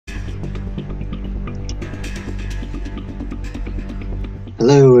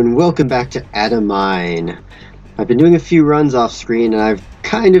Hello and welcome back to Atomine. I've been doing a few runs off screen and I've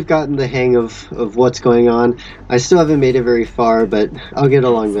kind of gotten the hang of what's going on. I still haven't made it very far, but I'll get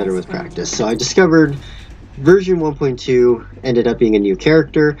along better with practice. So I discovered version 1.2 ended up being a new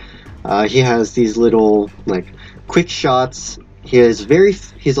character. He has these little quick shots. He's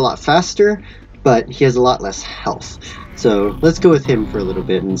a lot faster, but he has a lot less health. So let's go with him for a little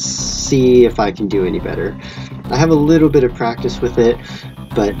bit and see if I can do any better. I have a little bit of practice with it,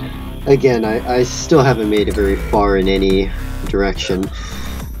 but again, I still haven't made it very far in any direction.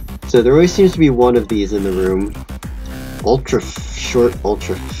 So there always seems to be one of these in the room. Ultra short,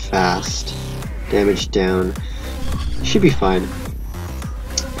 ultra fast. Damage down. Should be fine.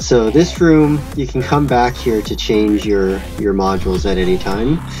 So this room, you can come back here to change your modules at any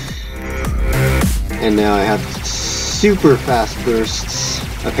time. And now I have super fast bursts,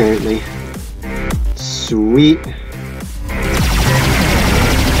 apparently. Sweet.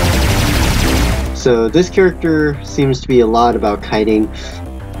 So this character seems to be a lot about kiting.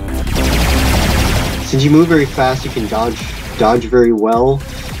 Since you move very fast, you can dodge very well,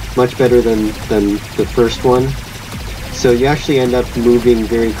 much better than the first one. So you actually end up moving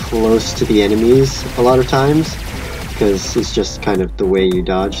very close to the enemies a lot of times, because it's just kind of the way you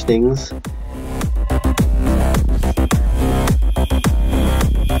dodge things.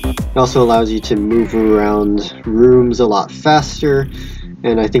 It also allows you to move around rooms a lot faster,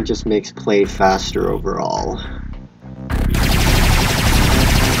 and I think just makes play faster overall.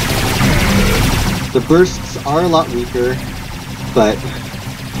 The bursts are a lot weaker, but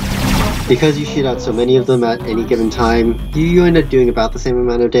because you shoot out so many of them at any given time, you end up doing about the same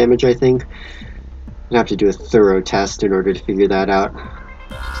amount of damage, I think. I'd have to do a thorough test in order to figure that out.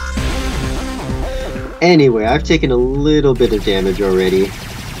 Anyway, I've taken a little bit of damage already,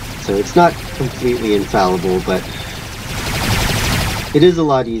 so it's not completely infallible, but it is a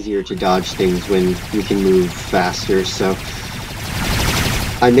lot easier to dodge things when you can move faster, so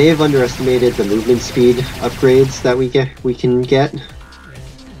I may have underestimated the movement speed upgrades that we can get.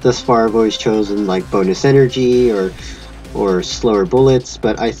 Thus far I've always chosen like bonus energy or slower bullets,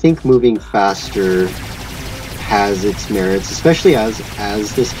 but I think moving faster has its merits, especially as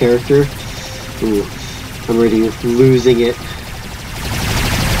this character. Ooh, I'm already losing it.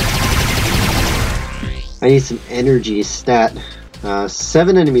 I need some energy stat.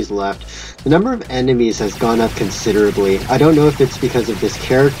 7 enemies left. The number of enemies has gone up considerably. I don't know if it's because of this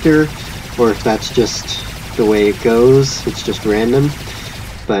character or if that's just the way it goes. It's just random.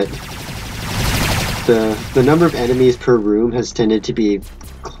 But the number of enemies per room has tended to be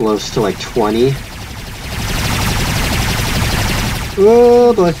close to like 20.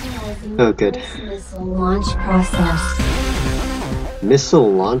 Oh boy. Oh good. Missile launch process.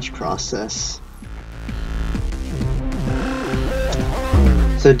 Missile launch process.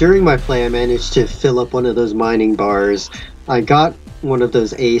 So during my play I managed to fill up one of those mining bars. I got one of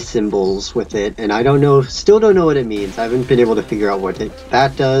those A symbols with it, and still don't know what it means. I haven't been able to figure out what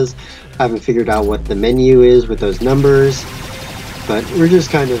that does. I haven't figured out what the menu is with those numbers, but we're just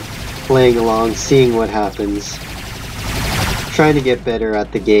kind of playing along, seeing what happens. Trying to get better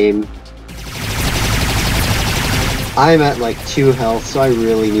at the game. I'm at like 2 health, so I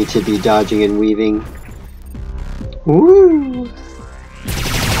really need to be dodging and weaving. Woo!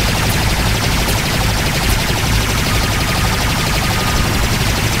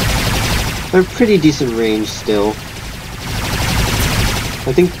 I have pretty decent range still.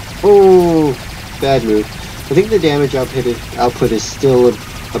 I think... oh, bad move. I think the damage output is still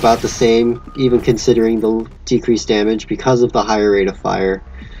about the same, even considering the decreased damage because of the higher rate of fire.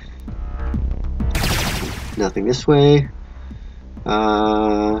 Nothing this way.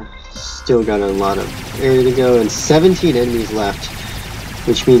 Still got a lot of area to go, and 17 enemies left,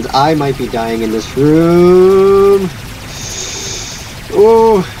 which means I might be dying in this room.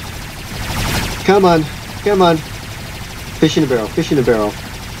 Oh! Come on, come on. Fish in a barrel, fish in a barrel.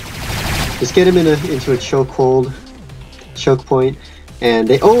 Just get him into a choke point, and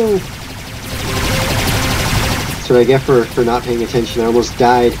they... oh! That's what I get for not paying attention. I almost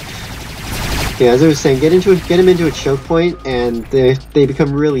died. Yeah, as I was saying, get him into a choke point, and they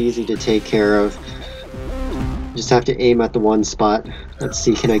become really easy to take care of. Just have to aim at the one spot. Let's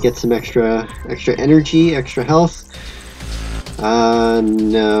see, can I get some extra energy, extra health?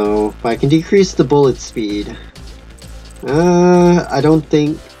 No. But I can decrease the bullet speed. I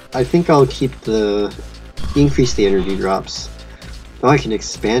think I'll keep increase the energy drops. Oh, I can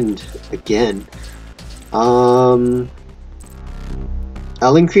expand again. I'll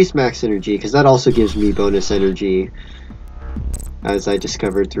increase max energy, because that also gives me bonus energy. as I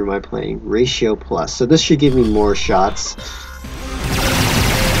discovered through my playing. Ratio plus. So this should give me more shots.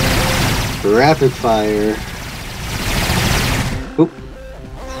 Rapid fire. Oop.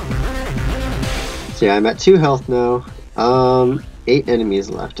 So yeah, I'm at 2 health now. 8 enemies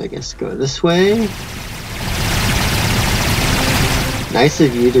left, I guess. Go this way. Nice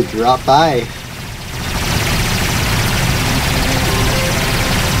of you to drop by.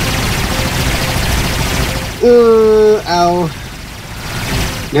 Ow.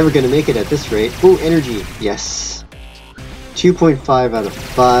 Never gonna make it at this rate. Oh, energy. Yes. 2.5 out of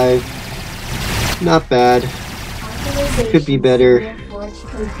 5. Not bad. Could be better.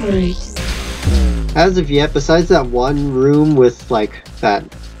 As of yet, besides that one room with like that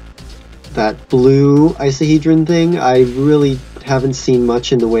blue isohedron thing, I really haven't seen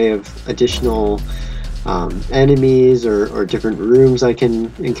much in the way of additional enemies or different rooms I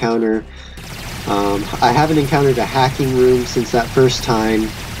can encounter. I haven't encountered a hacking room since that first time,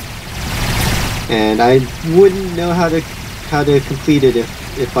 and I wouldn't know how to complete it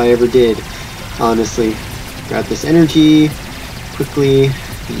if I ever did, honestly. Grab this energy quickly.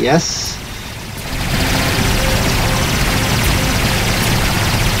 Yes.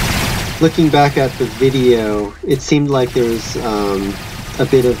 Looking back at the video, it seemed like there was a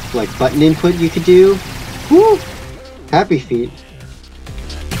bit of like button input you could do. Woo! Happy feet.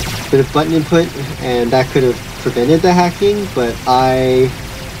 Bit of button input, and that could have prevented the hacking, but I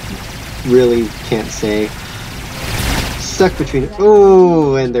really can't say. Stuck between.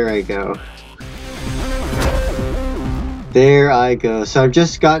 Oh, and there I go. There I go. So I've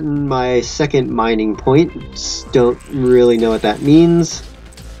just gotten my second mining point. Don't really know what that means.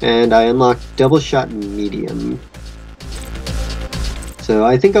 And I unlocked double shot medium. So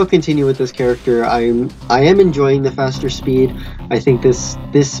I think I'll continue with this character. I am enjoying the faster speed. I think this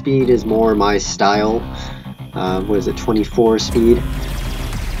speed is more my style. What is it, 24 speed?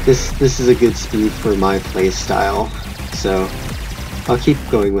 This is a good speed for my play style. So I'll keep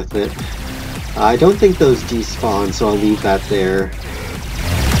going with it. I don't think those despawn, so I'll leave that there.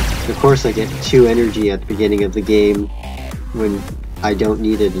 Of course, I get 2 energy at the beginning of the game when I don't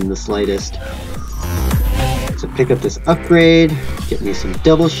need it in the slightest. So pick up this upgrade, get me some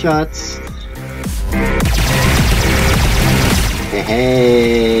double shots.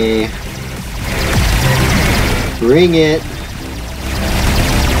 Hey, bring it.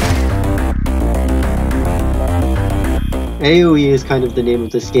 AoE is kind of the name of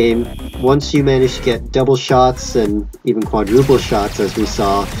this game. Once you manage to get double shots and even quadruple shots, as we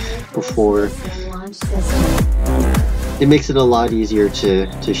saw before, it makes it a lot easier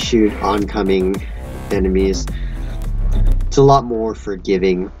to shoot oncoming enemies. It's a lot more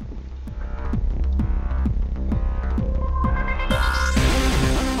forgiving.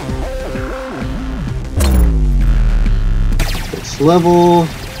 Next level,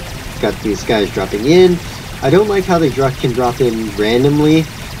 got these guys dropping in. I don't like how they can drop in randomly.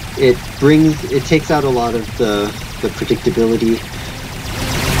 It takes out a lot of the predictability.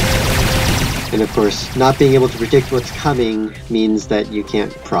 And of course, not being able to predict what's coming means that you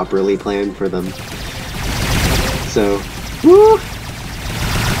can't properly plan for them. So, woo!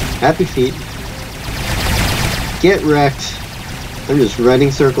 Happy feet. Get wrecked. I'm just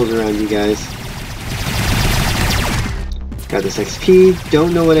running circles around you guys. Got this XP.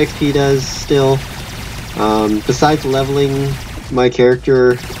 Don't know what XP does still. Besides leveling my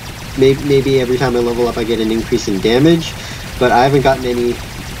character, maybe every time I level up I get an increase in damage, but I haven't gotten any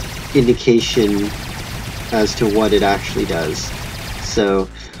indication as to what it actually does. So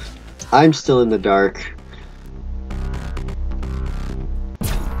I'm still in the dark.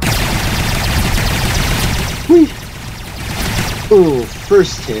 Whee! Ooh,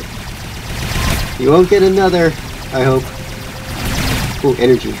 first hit. You won't get another, I hope. Ooh,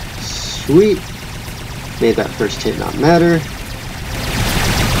 energy. Sweet. Made that first hit not matter.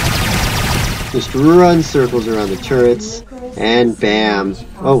 Just run circles around the turrets, and bam.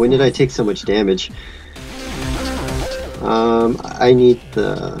 Oh, when did I take so much damage? I need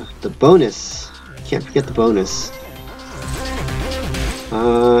the bonus. Can't forget the bonus.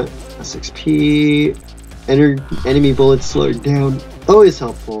 SXP. Enemy bullets slowed down. Always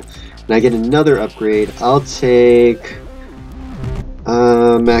helpful. And I get another upgrade. I'll take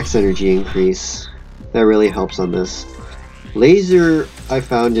max energy increase. That really helps on this. Laser, I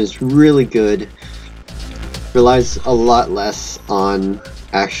found, is really good. Relies a lot less on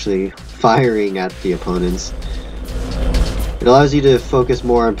actually firing at the opponents. It allows you to focus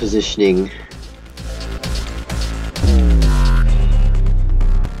more on positioning.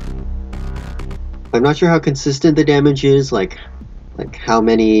 I'm not sure how consistent the damage is, like how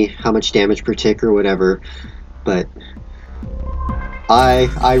much damage per tick or whatever, but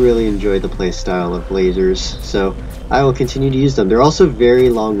I really enjoy the playstyle of lasers, so I will continue to use them. They're also very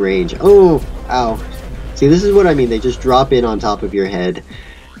long range. Oh, ow. See, this is what I mean. They just drop in on top of your head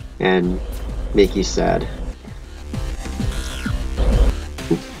and make you sad.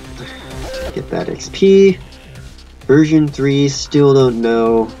 Get that XP. Version 3, still don't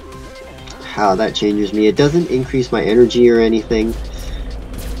know how that changes me. It doesn't increase my energy or anything.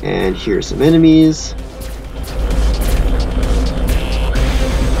 And here's some enemies.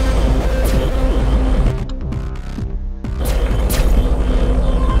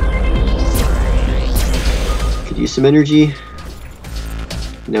 Could use some energy.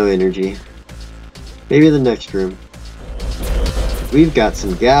 No energy. Maybe the next room. We've got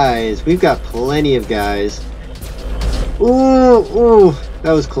some guys. We've got plenty of guys. Ooh, ooh,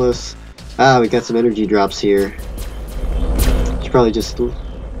 that was close. Ah, we got some energy drops here. Should probably just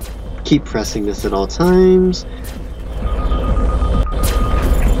keep pressing this at all times.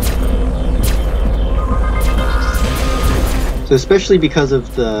 So especially because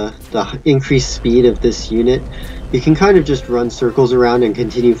of the increased speed of this unit, you can kind of just run circles around and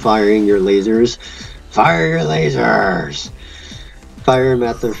continue firing your lasers. Fire your lasers! Fire them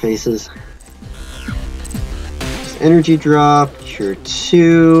at their faces. Energy drop, cure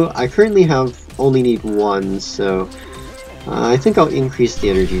 2. I currently only need 1, so I think I'll increase the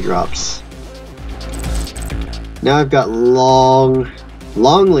energy drops. Now I've got long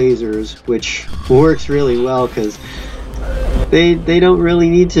lasers, which works really well because they don't really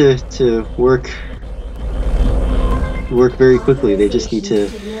need to work very quickly. They just need to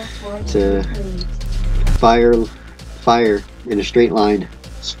fire in a straight line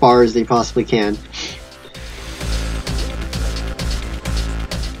as far as they possibly can.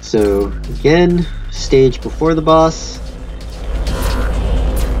 So again, stage before the boss.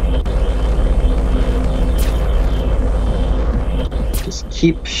 Just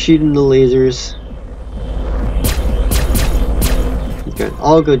keep shooting the lasers. Okay,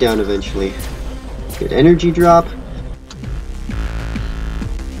 all go down eventually. Good energy drop.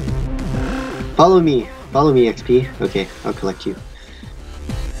 Follow me, XP. Okay, I'll collect you.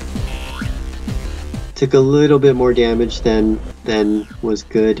 Took a little bit more damage than was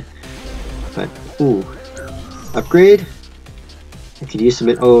good, but ooh, upgrade. I could use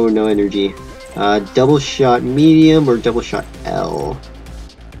some. Oh, no energy. Double shot medium or double shot L.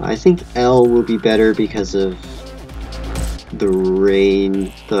 I think L will be better because of the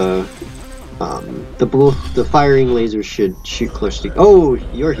rain. The firing lasers should shoot close to. Oh,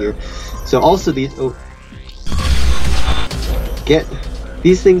 you're here. So also these. Oh,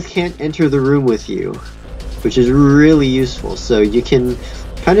 these things can't enter the room with you, which is really useful. So you can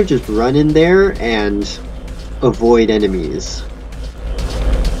kind of just run in there and avoid enemies.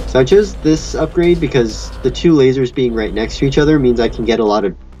 So I chose this upgrade because the two lasers being right next to each other means I can get a lot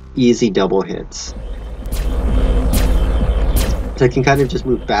of easy double hits. So I can kind of just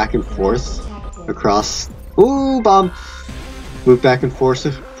move back and forth across. Ooh, bomb! Move back and forth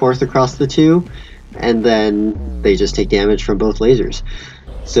across the two, and then they just take damage from both lasers.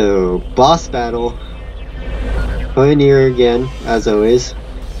 So boss battle. Pioneer again, as always.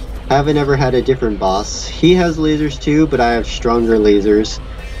 Haven't ever had a different boss. He has lasers too, but I have stronger lasers.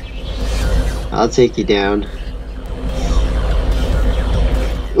 I'll take you down.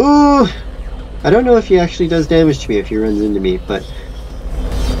 Ooh! I don't know if he actually does damage to me if he runs into me, but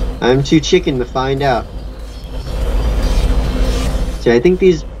I'm too chicken to find out. So I think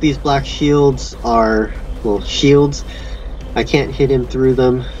these black shields are, well, shields. I can't hit him through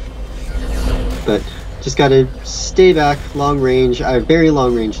them, but just gotta stay back, long range. I have very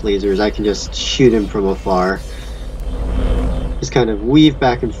long range lasers. I can just shoot him from afar. Just kind of weave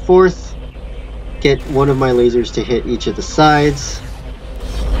back and forth. Get one of my lasers to hit each of the sides.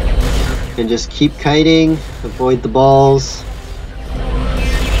 And just keep kiting. Avoid the balls.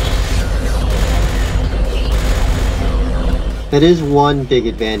 That is one big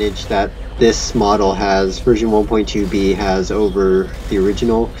advantage that this model has, version 1.2b has over the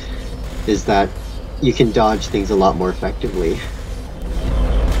original, is that you can dodge things a lot more effectively,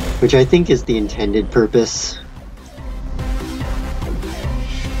 which I think is the intended purpose.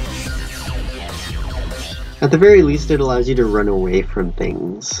 At the very least, it allows you to run away from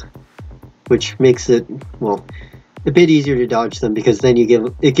things, which makes it, well, a bit easier to dodge them because then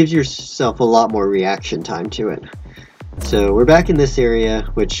it gives yourself a lot more reaction time to it. So we're back in this area,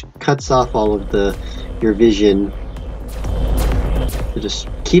 which cuts off all of your vision. So just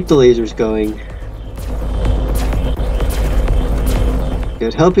keep the lasers going. It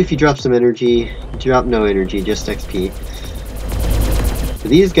would help if you drop some energy. Drop no energy, just XP. So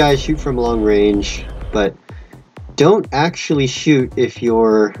these guys shoot from long range, but don't actually shoot if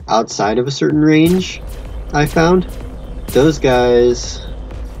you're outside of a certain range, I found. Those guys,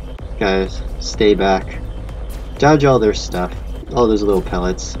 stay back. Dodge all their stuff. All those little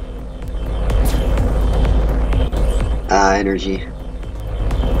pellets. Ah, energy.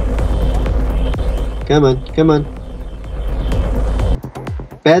 Come on, come on.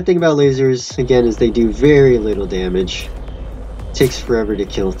 Bad thing about lasers, again, is they do very little damage. Takes forever to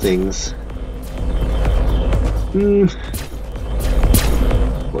kill things. Avoid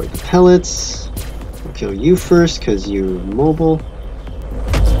the pellets. I'll kill you first because you're mobile.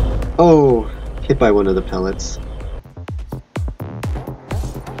 Oh, hit by one of the pellets.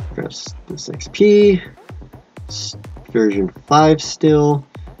 Grab this XP. Version 5 still.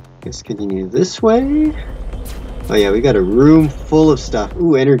 Let's continue this way. Oh yeah, we got a room full of stuff.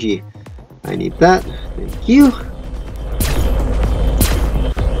 Ooh, energy. I need that. Thank you.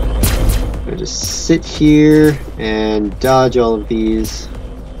 I'll just sit here and dodge all of these.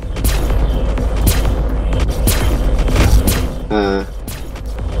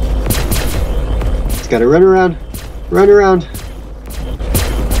 Just gotta run around. Run around.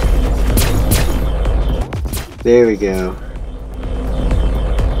 There we go.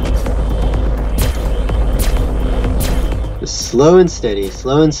 Just slow and steady,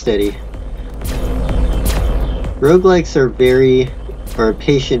 slow and steady. Roguelikes are a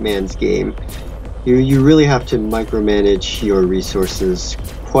patient man's game. You really have to micromanage your resources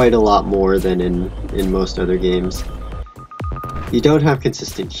quite a lot more than in most other games. You don't have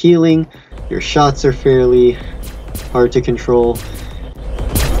consistent healing, your shots are fairly hard to control.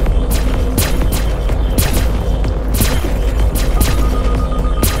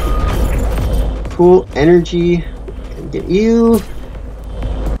 Cool, energy, can get you,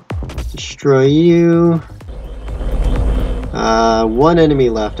 destroy you. One enemy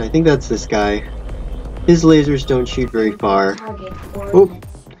left, I think that's this guy. His lasers don't shoot very far. Oh,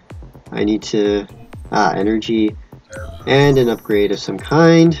 I need to, energy, and an upgrade of some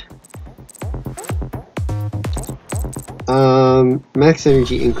kind. Max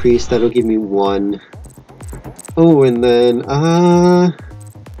energy increase, that'll give me 1. Oh, and then, I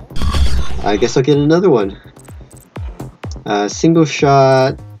guess I'll get another one. Single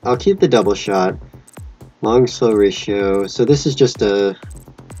shot, I'll keep the double shot. Long slow ratio, so this is just a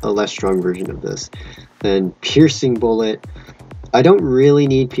less strong version of this. Then piercing bullet. I don't really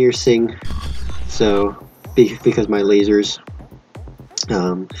need piercing, so because my lasers.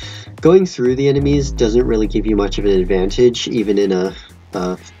 Going through the enemies doesn't really give you much of an advantage, even in a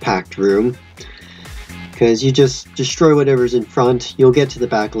packed room. Because you just destroy whatever's in front, you'll get to the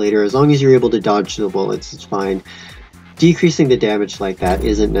back later. As long as you're able to dodge the bullets, it's fine. Decreasing the damage like that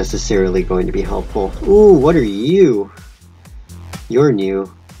isn't necessarily going to be helpful. Ooh, what are you? You're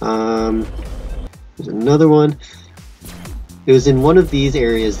new. There's another one. It was in one of these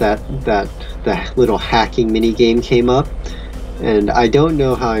areas that little hacking mini game came up, and I don't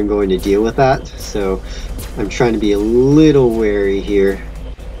know how I'm going to deal with that, so I'm trying to be a little wary here.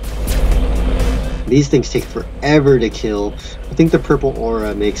 These things take forever to kill. I think the purple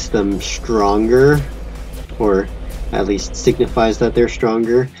aura makes them stronger, or at least signifies that they're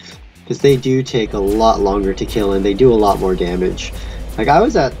stronger, because they do take a lot longer to kill and they do a lot more damage. Like, I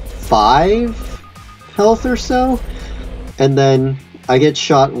was at 5 health or so, and then I get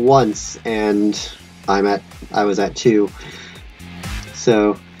shot once and I was at 2.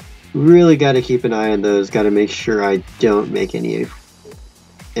 So really got to keep an eye on those, got to make sure I don't make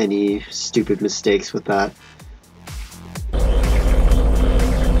any stupid mistakes with that.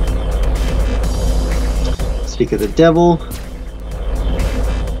 Speak of the devil,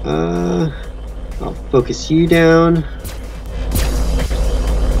 I'll focus you down.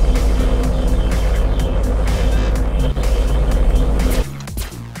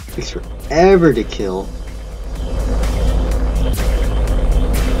 Takes forever to kill.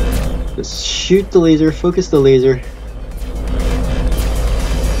 Just shoot the laser, focus the laser.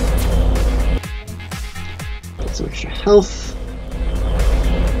 Get some extra health.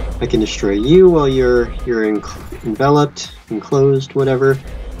 I can destroy you while you're enveloped, enclosed, whatever.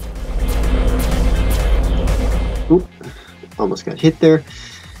 Oop, almost got hit there.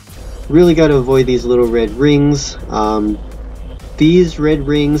 Really got to avoid these little red rings. These red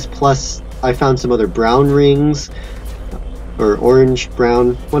rings, plus I found some other brown rings, or orange,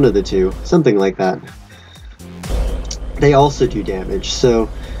 brown, one of the two, something like that. They also do damage, so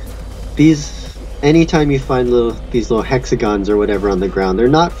these, anytime you find these little hexagons or whatever on the ground, they're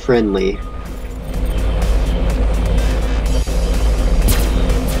not friendly.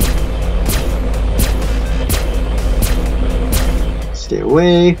 Stay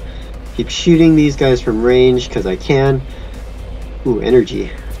away. If Keep shooting these guys from range because I can. Ooh, energy.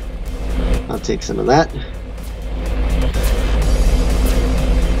 I'll take some of that.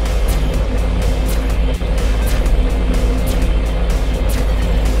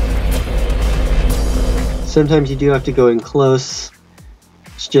 Sometimes you do have to go in close.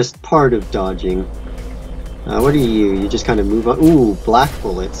 It's just part of dodging. What are you? You just kind of move on. Ooh, black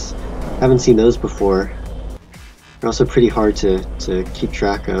bullets. Haven't seen those before. They're also pretty hard to keep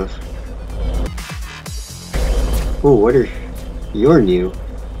track of. Oh, what are... You're new.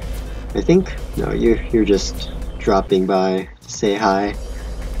 I think? No, you're just dropping by to say hi.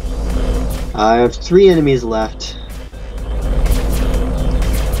 I have 3 enemies left.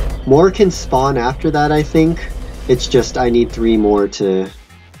 More can spawn after that, I think. It's just I need 3 more to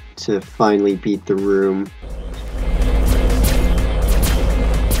finally beat the room.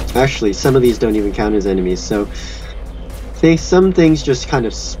 Actually, some of these don't even count as enemies, so some things just kind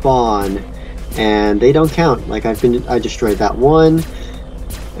of spawn and they don't count. Like I destroyed that one,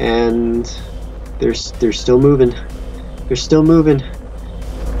 and they're still moving. They're still moving.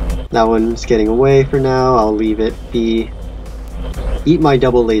 That one's getting away for now. I'll leave it be. Eat my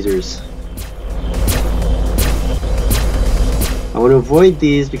double lasers. I want to avoid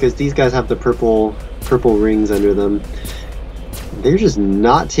these because these guys have the purple rings under them. They're just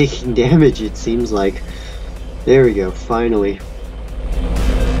not taking damage, it seems like. There we go, finally.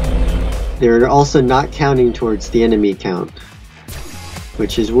 They're also not counting towards the enemy count,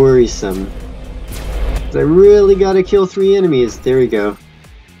 which is worrisome. I really gotta kill 3 enemies. There we go.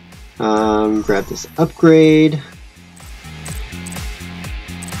 Grab this upgrade.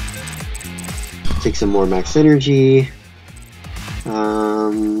 Take some more max energy.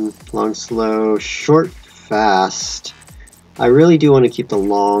 Long, slow, short, fast. I really do want to keep the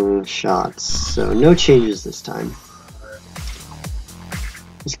long shots, so no changes this time.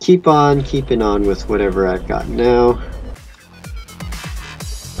 Just keep on keeping on with whatever I've got now.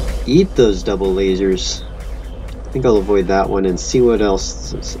 Eat those double lasers. I think I'll avoid that one and see what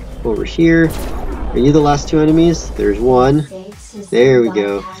else is over here. Are you the last 2 enemies? There's one. There we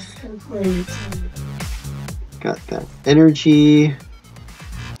go. Got that energy.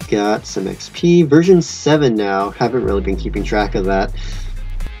 Got some XP. Version 7 now. Haven't really been keeping track of that.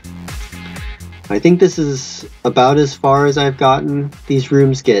 I think this is about as far as I've gotten. These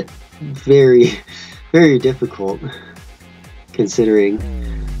rooms get very, very difficult, considering.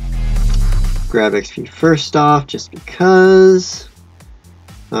 Grab XP first off, just because.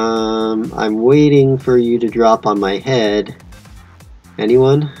 I'm waiting for you to drop on my head.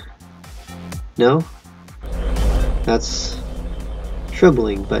 Anyone? No? That's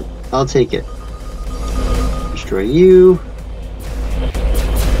troubling, but I'll take it. Destroy you.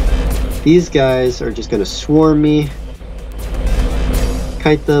 These guys are just gonna swarm me.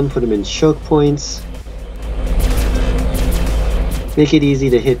 Kite them, put them in choke points. Make it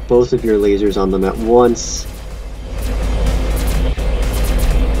easy to hit both of your lasers on them at once.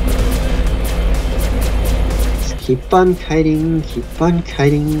 Just keep on kiting, keep on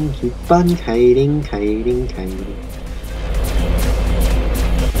kiting, keep on kiting, kiting, kiting.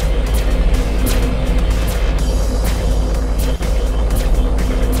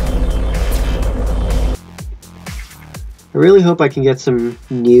 I really hope I can get some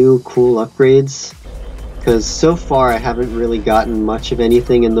new cool upgrades, because so far I haven't really gotten much of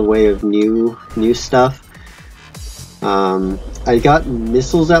anything in the way of new stuff. I got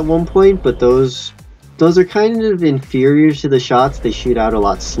missiles at one point, but those are kind of inferior to the shots. They shoot out a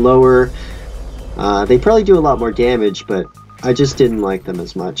lot slower. They probably do a lot more damage, but I just didn't like them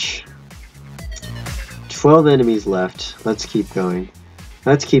as much. 12 enemies left. Let's keep going.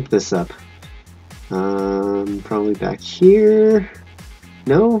 Let's keep this up. Probably back here.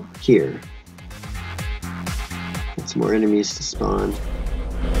 No, here. Get some more enemies to spawn.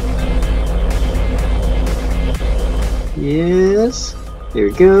 Yes. There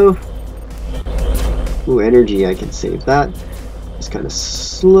we go. Ooh, energy. I can save that. Just kind of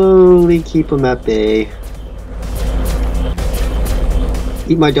slowly keep them at bay.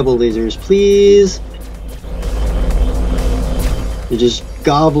 Eat my double lasers, please. You're just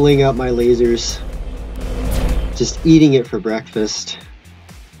gobbling up my lasers. Just eating it for breakfast.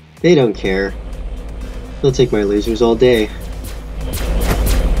 They don't care. They'll take my lasers all day.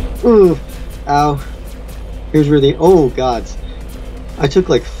 Ooh, ow. Here's where they... Oh, gods. I took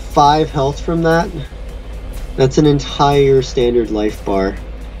like 5 health from that. That's an entire standard life bar.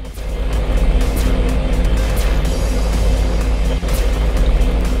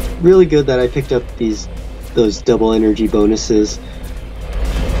 Really good that I picked up those double energy bonuses.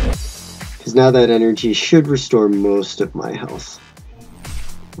 Because now that energy should restore most of my health.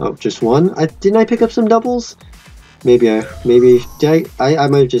 Oh, just one? Didn't I pick up some doubles? Maybe did I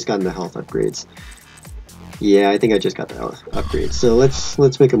might have just gotten the health upgrades. Yeah, I think I just got the health upgrades. So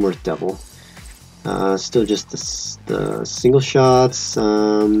let's make them worth double. Still just the single shots.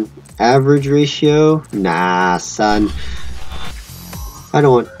 Average ratio? Nah, son. I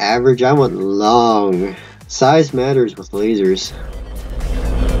don't want average, I want long. Size matters with lasers.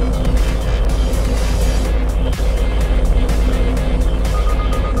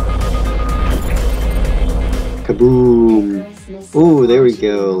 Kaboom! Oh, there we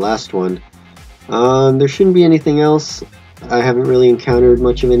go, last one. There shouldn't be anything else. I haven't really encountered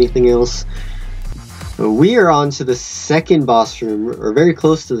much of anything else. We are on to the second boss room, or very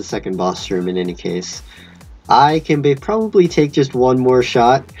close to the second boss room in any case. I can probably take just one more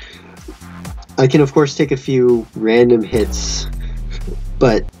shot. I can of course take a few random hits,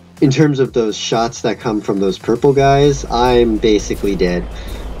 but in terms of those shots that come from those purple guys, I'm basically dead.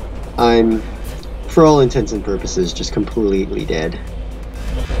 I'm, for all intents and purposes, just completely dead.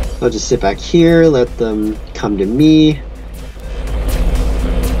 I'll just sit back here, let them come to me.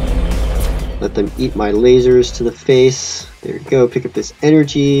 Let them eat my lasers to the face. There we go, pick up this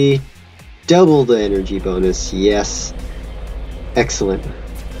energy. Double the energy bonus, yes. Excellent.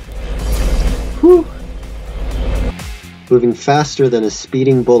 Whew. Moving faster than a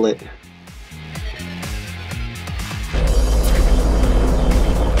speeding bullet.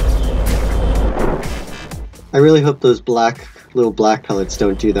 I really hope those little black pellets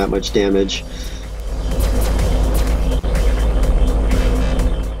don't do that much damage.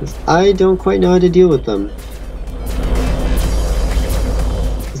 I don't quite know how to deal with them.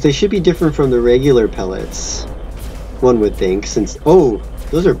 They should be different from the regular pellets, one would think, since... Oh!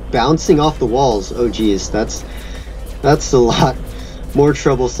 Those are bouncing off the walls. Oh geez, that's a lot more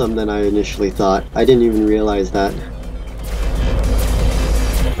troublesome than I initially thought. I didn't even realize that.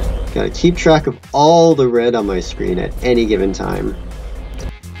 Gotta keep track of all the red on my screen at any given time.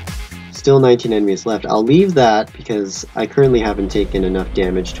 Still 19 enemies left. I'll leave that because I currently haven't taken enough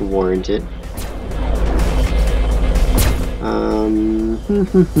damage to warrant it.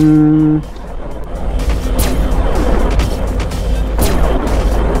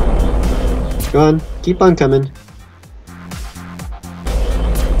 Go on, keep on coming.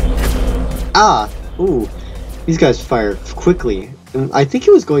 Ah! Ooh, these guys fire quickly. And I think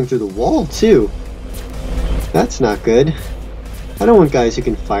it was going through the wall, too. That's not good. I don't want guys who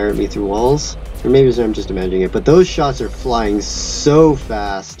can fire at me through walls. Or maybe I'm just imagining it, but those shots are flying so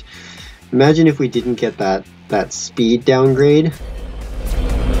fast. Imagine if we didn't get that speed downgrade.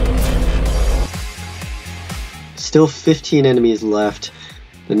 Still 15 enemies left.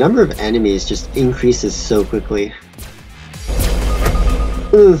 The number of enemies just increases so quickly.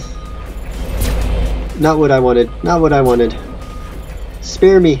 Ugh. Not what I wanted. Not what I wanted.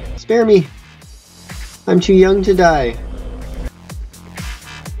 Spare me. Spare me. I'm too young to die.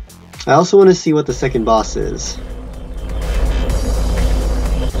 I also want to see what the second boss is.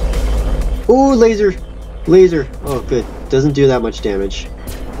 Ooh, laser. Laser. Oh, good. Doesn't do that much damage.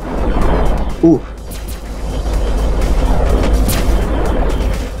 Ooh.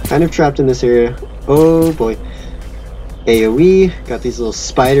 Kind of trapped in this area. Oh boy. AoE, got these little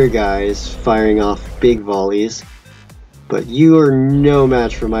spider guys firing off big volleys. But you are no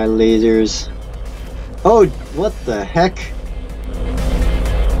match for my lasers. Oh, what the heck?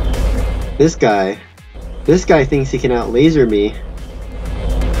 This guy thinks he can out-laser me.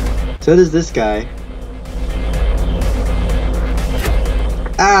 So does this guy.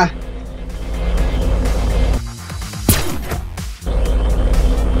 Ah!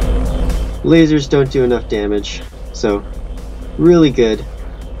 Lasers don't do enough damage, so really good.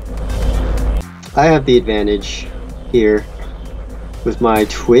 I have the advantage here with my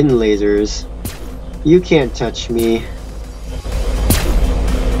twin lasers. You can't touch me.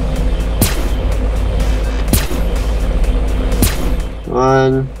 Come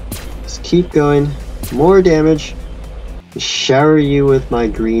on, just keep going. More damage. Shower you with my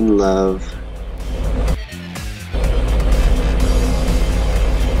green love.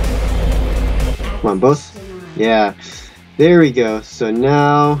 Come on, both. Yeah, there we go. So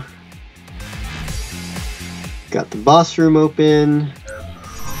now, got the boss room open.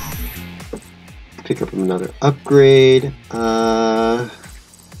 Pick up another upgrade. I'll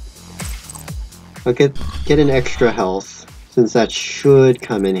get an extra health, since that should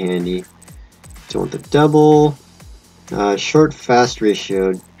come in handy. Don't want the double. Short fast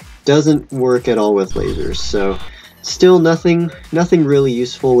ratio doesn't work at all with lasers, so still nothing really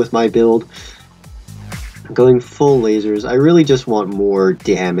useful with my build. Going full lasers, I really just want more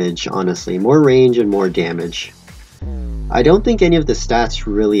damage, honestly. More range and more damage. I don't think any of the stats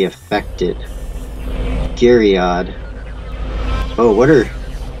really affect it. Gyriod. Oh, what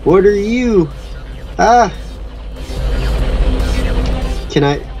are you? Ah!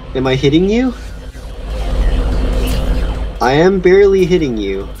 Am I hitting you? I am barely hitting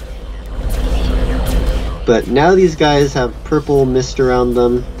you. But now these guys have purple mist around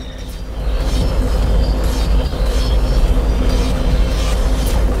them.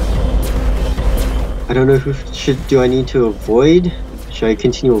 I don't know do I need to avoid? Should I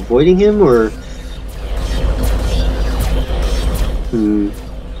continue avoiding him or?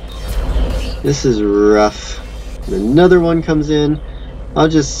 This is rough. And another one comes in. I'll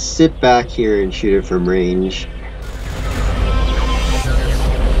just sit back here and shoot it from range.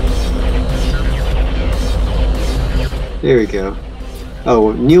 There we go.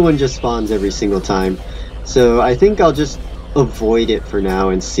 Oh, new one just spawns every single time. So I think I'll just avoid it for now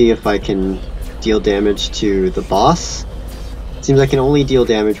and see if I can deal damage to the boss. It seems I can only deal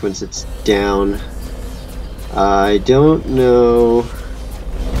damage once it's down. I don't know.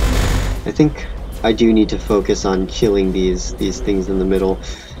 I think I do need to focus on killing these things in the middle.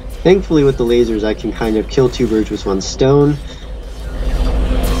 Thankfully with the lasers I can kind of kill two birds with one stone.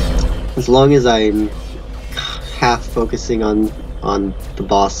 As long as I'm half focusing on the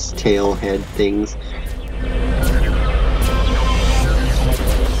boss tail head things.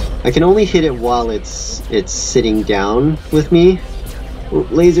 I can only hit it while it's sitting down with me. Oh,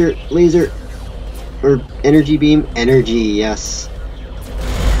 laser, or energy beam, energy, yes.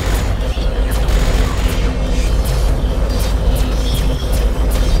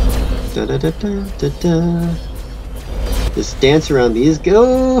 Da da da da da da. Just dance around these.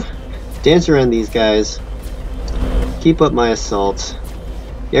 Go, dance around these guys. Keep up my assault.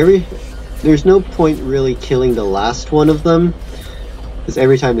 There's no point really killing the last one of them. Because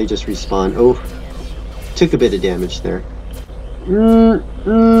every time they just respawn. Oh, took a bit of damage there. Two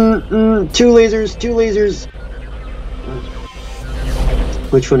lasers.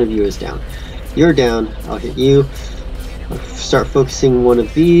 Which one of you is down? You're down. I'll hit you. I'll start focusing one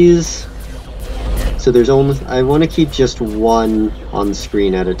of these. So there's only. I want to keep just one on the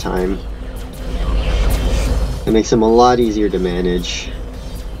screen at a time. It makes them a lot easier to manage.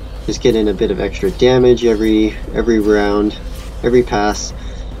 Just get in a bit of extra damage every round. Every pass.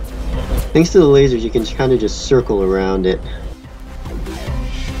 Thanks to the lasers, you can kind of just circle around it.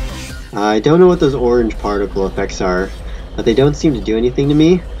 I don't know what those orange particle effects are, but they don't seem to do anything to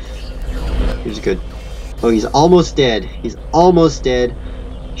me. Here's good. Oh, he's almost dead. He's almost dead.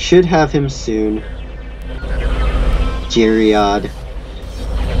 Should have him soon. Gyriod.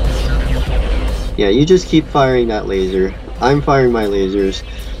 Yeah, you just keep firing that laser. I'm firing my lasers.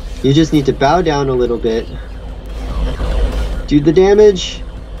 You just need to bow down a little bit. Do the damage.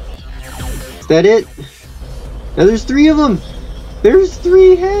 Is that it? Now there's three of them. There's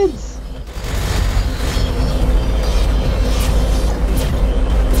three heads.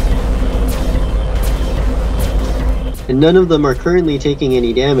 And none of them are currently taking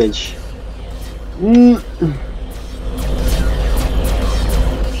any damage.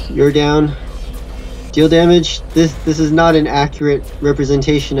 You're down. Deal damage. This is not an accurate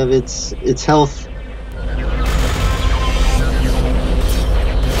representation of its health.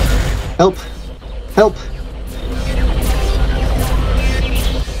 Help! Help!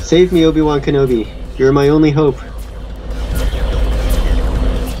 Save me, Obi-Wan Kenobi. You're my only hope.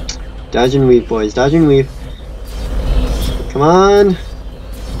 Dodge and weave, boys. Dodge and weave. Come on!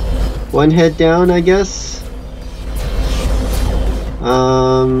 One head down, I guess.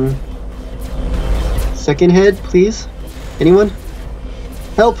 Second head, please. Anyone?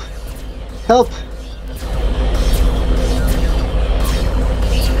 Help! Help!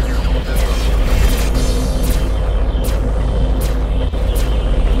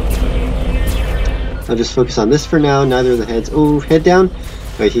 I'll just focus on this for now. Neither of the heads. Oh, head down.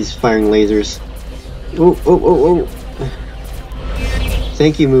 Wait, he's firing lasers. Oh.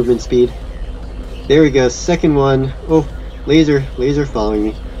 Thank you, movement speed. There we go. Second one. Oh, laser following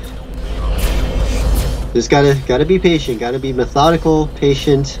me. Just gotta be patient. Gotta be methodical,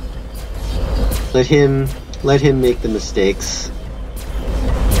 patient. Let him make the mistakes.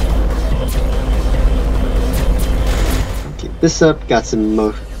 Keep this up. Got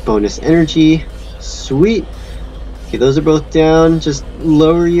some bonus energy. Sweet. Okay, those are both down. Just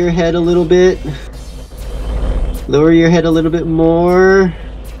lower your head a little bit. Lower your head a little bit more.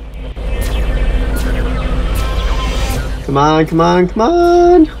 Come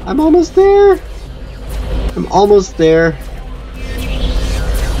on. I'm almost there.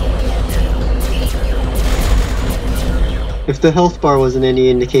 If the health bar wasn't any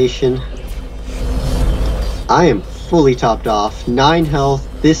indication, I am fully topped off. 9 health,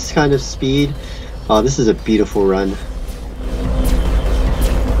 this kind of speed. Oh, this is a beautiful run.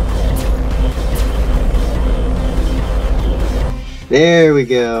 There we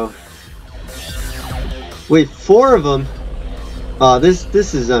go. Wait, 4 of them? Oh, this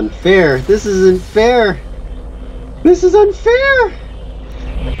is unfair. This isn't fair. This is unfair.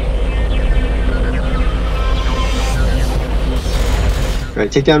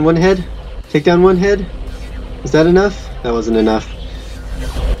 Alright, take down one head. Take down one head. Is that enough? That wasn't enough.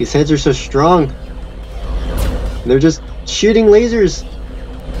 These heads are so strong. They're just shooting lasers.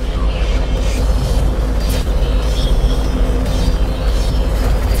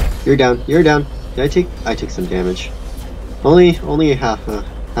 You're down. You're down. Did I take some damage. Only half a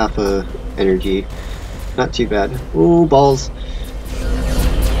energy. Not too bad. Ooh, balls.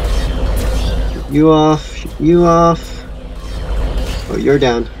 You off. You off. Oh, you're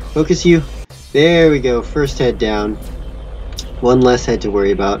down. Focus you. There we go. First head down. One less head to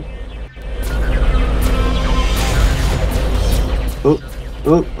worry about. Oh,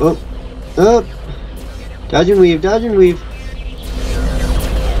 oh, oh, up. Dodge and weave, dodge and weave.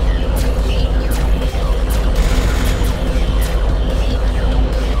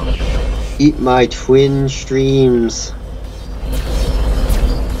 Eat my twin streams.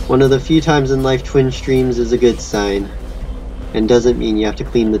 One of the few times in life twin streams is a good sign. And doesn't mean you have to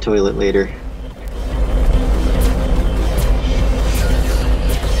clean the toilet later.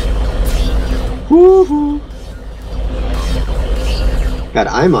 Woohoo! God,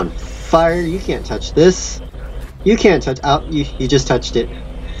 I'm on fire. You can't touch this. You can't touch. Oh, you just touched it.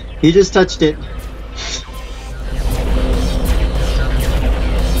 You just touched it.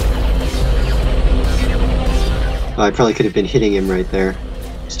 Oh, I probably could have been hitting him right there.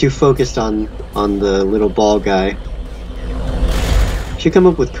 It's too focused on the little ball guy. Should come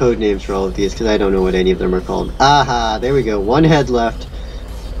up with code names for all of these because I don't know what any of them are called. Aha! There we go. One head left.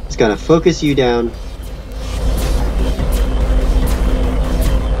 It's gonna focus you down.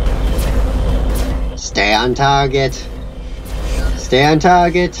 Stay on target. Stay on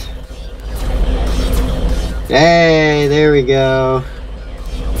target. Hey, there we go.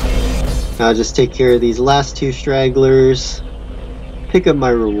 I'll just take care of these last 2 stragglers. Pick up my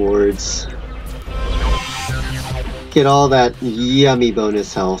rewards. Get all that yummy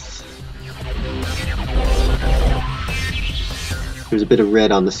bonus health. There's a bit of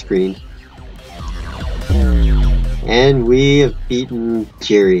red on the screen. And we have beaten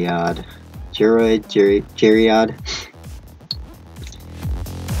Geryod. Geryod.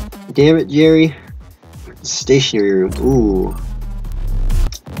 Damn it, Jerry. Stationary room. Ooh.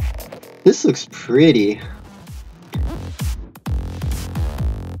 This looks pretty.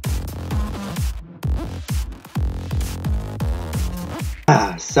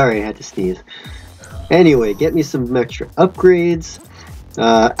 Ah, sorry, I had to sneeze. Anyway, get me some extra upgrades.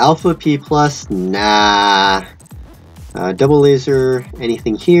 Alpha P+, nah. Double laser,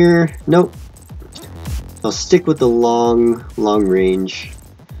 anything here? Nope. I'll stick with the long range.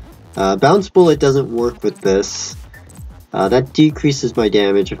 Bounce bullet doesn't work with this. That decreases my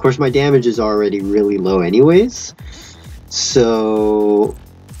damage. Of course, my damage is already really low anyways. So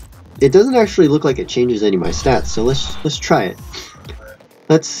it doesn't actually look like it changes any of my stats. So let's try it.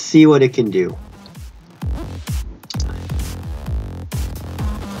 Let's see what it can do.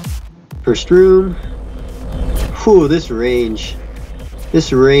 First room. Whew, this range.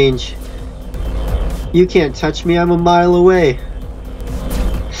 This range. You can't touch me, I'm a mile away.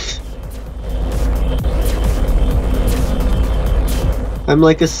 I'm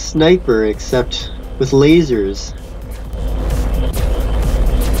like a sniper, except with lasers.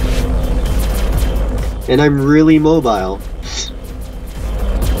 And I'm really mobile.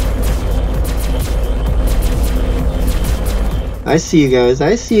 I see you guys,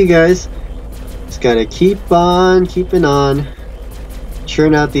 I see you guys. Just gotta keep on keeping on.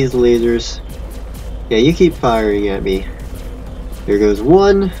 Churn out these lasers. Yeah, you keep firing at me. Here goes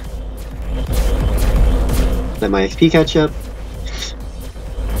one. Let my XP catch up.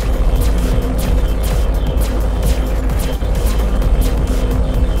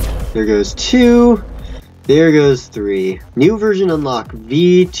 There goes 2. There goes 3. New version unlocked.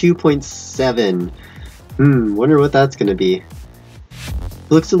 V2.7. Wonder what that's gonna be. It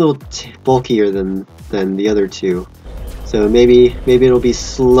looks a little bulkier than the other two. So maybe it'll be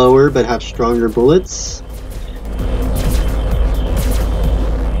slower but have stronger bullets.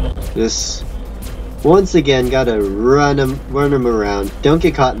 Just once again gotta run them around. Don't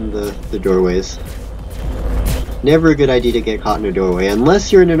get caught in the doorways. Never a good idea to get caught in a doorway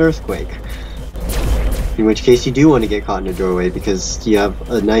unless you're in an earthquake. In which case you do want to get caught in a doorway because you have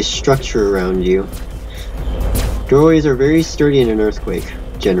a nice structure around you. Doorways are very sturdy in an earthquake,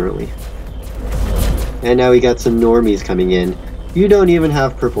 generally. And now we got some normies coming in. You don't even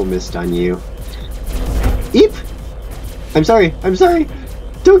have purple mist on you. Eep! I'm sorry, I'm sorry!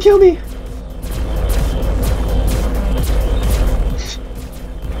 Don't kill me!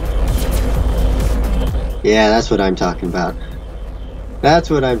 Yeah, that's what I'm talking about. That's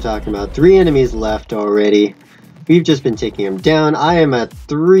what I'm talking about. 3 enemies left already. We've just been taking them down. I am at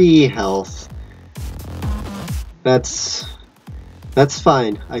 3 health. That's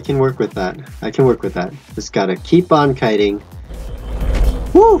fine. I can work with that. I can work with that. Just gotta keep on kiting.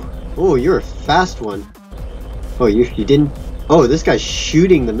 Woo! Oh, you're a fast one. Oh, you didn't... Oh, this guy's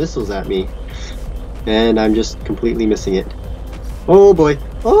shooting the missiles at me. And I'm just completely missing it. Oh boy.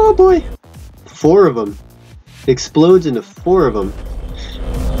 Oh boy! 4 of them. Explodes into 4 of them.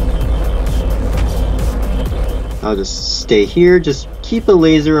 I'll just stay here. Just keep a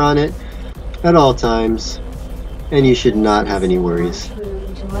laser on it at all times. And you should not have any worries.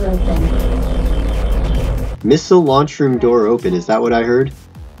 Missile launch room door open. Is that what I heard?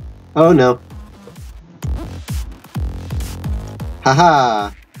 Oh no.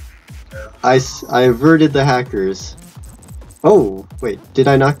 Haha! I averted the hackers. Oh, wait. Did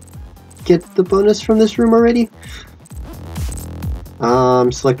I not get the bonus from this room already?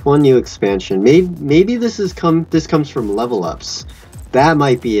 Select one new expansion. Maybe this comes from level ups. That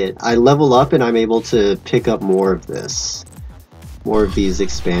might be it. I level up and I'm able to pick up more of this. More of these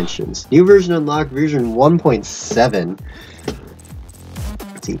expansions. New version unlocked, version 1.7.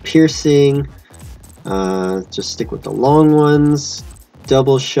 Let's see, piercing. Just stick with the long ones.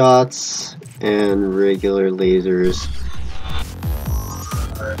 Double shots and regular lasers.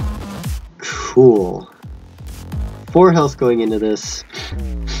 Cool. 4 health going into this.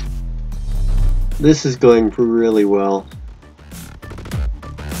 This is going really well.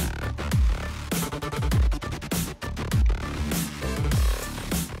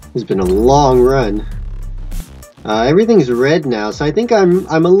 It's been a long run. Everything's red now, so I think I'm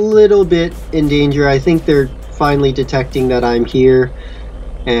a little bit in danger. I think they're finally detecting that I'm here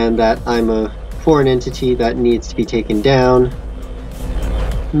and that I'm a foreign entity that needs to be taken down.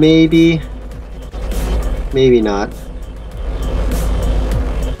 Maybe. Maybe not.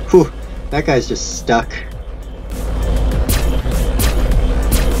 Whew, that guy's just stuck.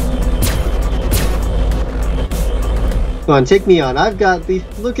 Come on, take me on. I've got the...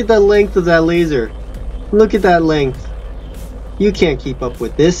 Look at the length of that laser. Look at that length. You can't keep up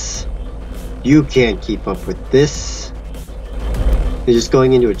with this. You can't keep up with this. They're just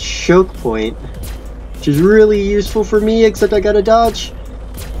going into a choke point, which is really useful for me, except I gotta dodge.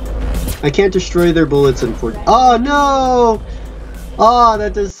 I can't destroy their bullets, unfortunately. Oh no! Oh,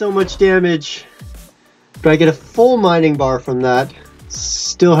 that does so much damage. But I get a full mining bar from that.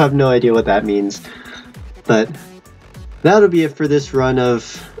 Still have no idea what that means. But that'll be it for this run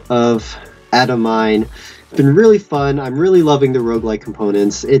of Atomine. It's been really fun. I'm really loving the roguelike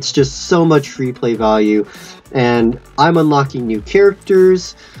components. It's just so much free play value. And I'm unlocking new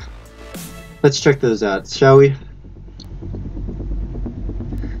characters. Let's check those out, shall we?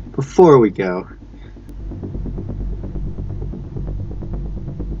 Before we go.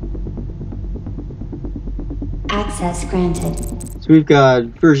 Access granted. So we've got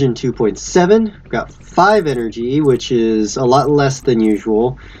version 2.7. We've got 5 energy, which is a lot less than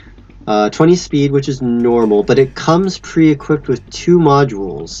usual. 20 speed, which is normal, but it comes pre-equipped with 2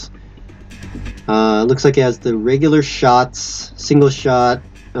 modules. Looks like it has the regular shots, single shot,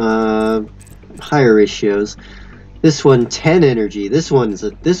 higher ratios. This one 10 energy. This one's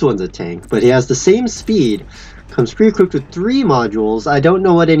a tank, but he has the same speed. Comes pre-equipped with 3 modules. I don't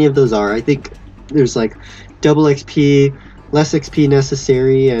know what any of those are. I think there's like double XP, less XP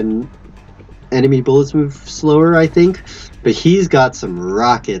necessary, and enemy bullets move slower, I think. But he's got some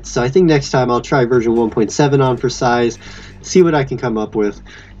rockets, so I think next time I'll try version 1.7 on for size, see what I can come up with,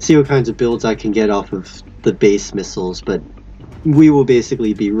 see what kinds of builds I can get off of the base missiles, but we will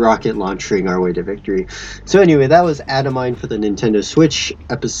basically be rocket launching our way to victory. So anyway, that was Atomine for the Nintendo Switch,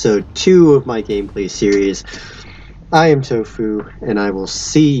 episode 2 of my gameplay series. I am Tofu, and I will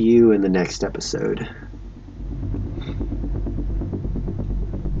see you in the next episode.